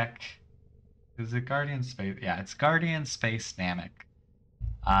actually check. Is it Guardian Space? Yeah, it's Guardian Space Namek.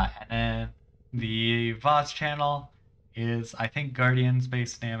 And then the VoD channel is, I think, Guardian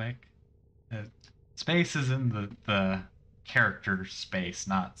Space Namek. Space is in the character space,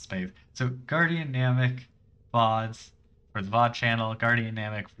 not space. So Guardian Namek VoDs for the VoD channel, Guardian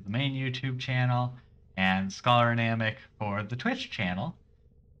Namek for the main YouTube channel, and Scholar Namek for the Twitch channel.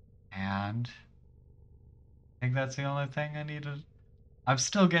 And I think that's the only thing I needed. I'm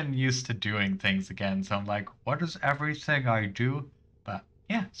still getting used to doing things again, so I'm like, what is everything I do? But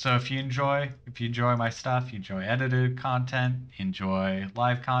yeah, so if you enjoy my stuff, you enjoy edited content, enjoy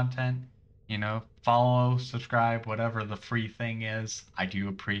live content, you know, follow, subscribe, whatever the free thing is. I do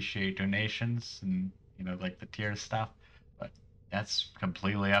appreciate donations and, you know, like the tier stuff, but that's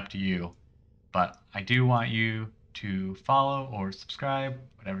completely up to you. But I do want you to follow or subscribe,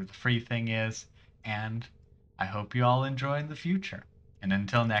 whatever the free thing is, and I hope you all enjoy in the future. And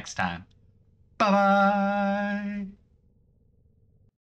until next time, bye-bye!